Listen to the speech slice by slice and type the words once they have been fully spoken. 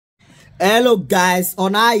Hello guys,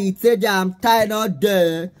 on I say I'm tired of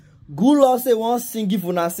there. Good Lord say one sing if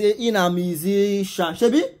una say in a musician.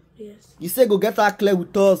 Shebi? Yes. He say go get her clear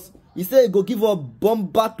with us. He say go give her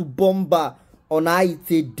bomber to bomber on I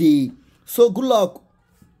day. So good luck.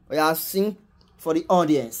 I sing for the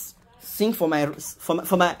audience. Sing for my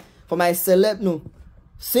celeb no.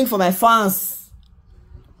 Sing for my fans.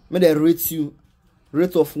 May they rate you.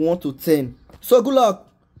 Rate of 1 to 10. So good luck.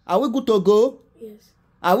 Are we good to go? Yes.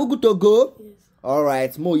 Are we good to go? Yes.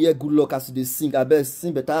 Alright, more yeah, good luck as they sing. I best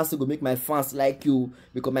sing better as to go make my fans like you.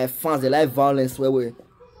 Because my fans they like violence where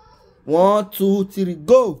 1, 2, 3,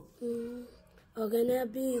 go! Gonna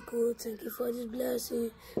be cool, thank you for this blessing.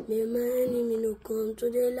 May my enemy no come to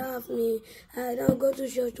they laugh me. I don't go to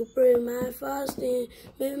church to pray my fasting.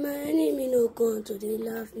 May my enemy no come to they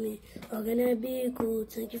laugh me. Gonna be cool,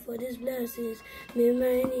 thank you for these blessings. May my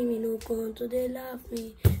enemy no come to they laugh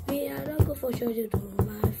me. Me, I don't go for church to do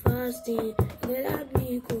my fasting. Gonna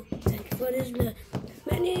be cool, thank you for this blessing.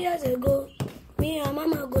 Many years ago, me and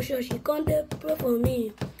mama go church, she come to pray for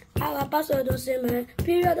me. Our pastor don't say my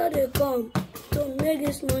period of they come. To make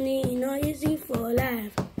this money, it's not easy for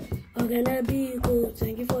life. Gonna be good,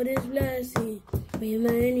 thank you for this blessing. May my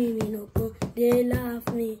enemy no come, they laugh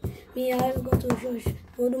me. Me, I go to church,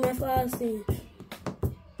 go do my fasting.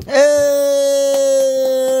 Hey!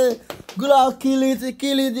 Good luck, kill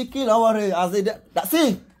it. Don't worry. I say that.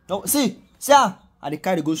 See, no, see, I the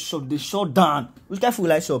carry go shop, they shut down. Which careful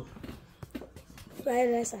like shop?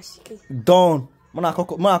 Fried rice and chicken. Done. Mona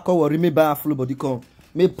call worry me buy a full body come.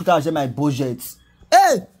 Me put out my budget.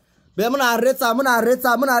 Hey! But mona rate,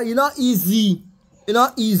 you know easy. You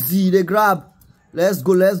know easy. They grab. Let's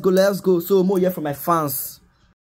go. So more here for my fans.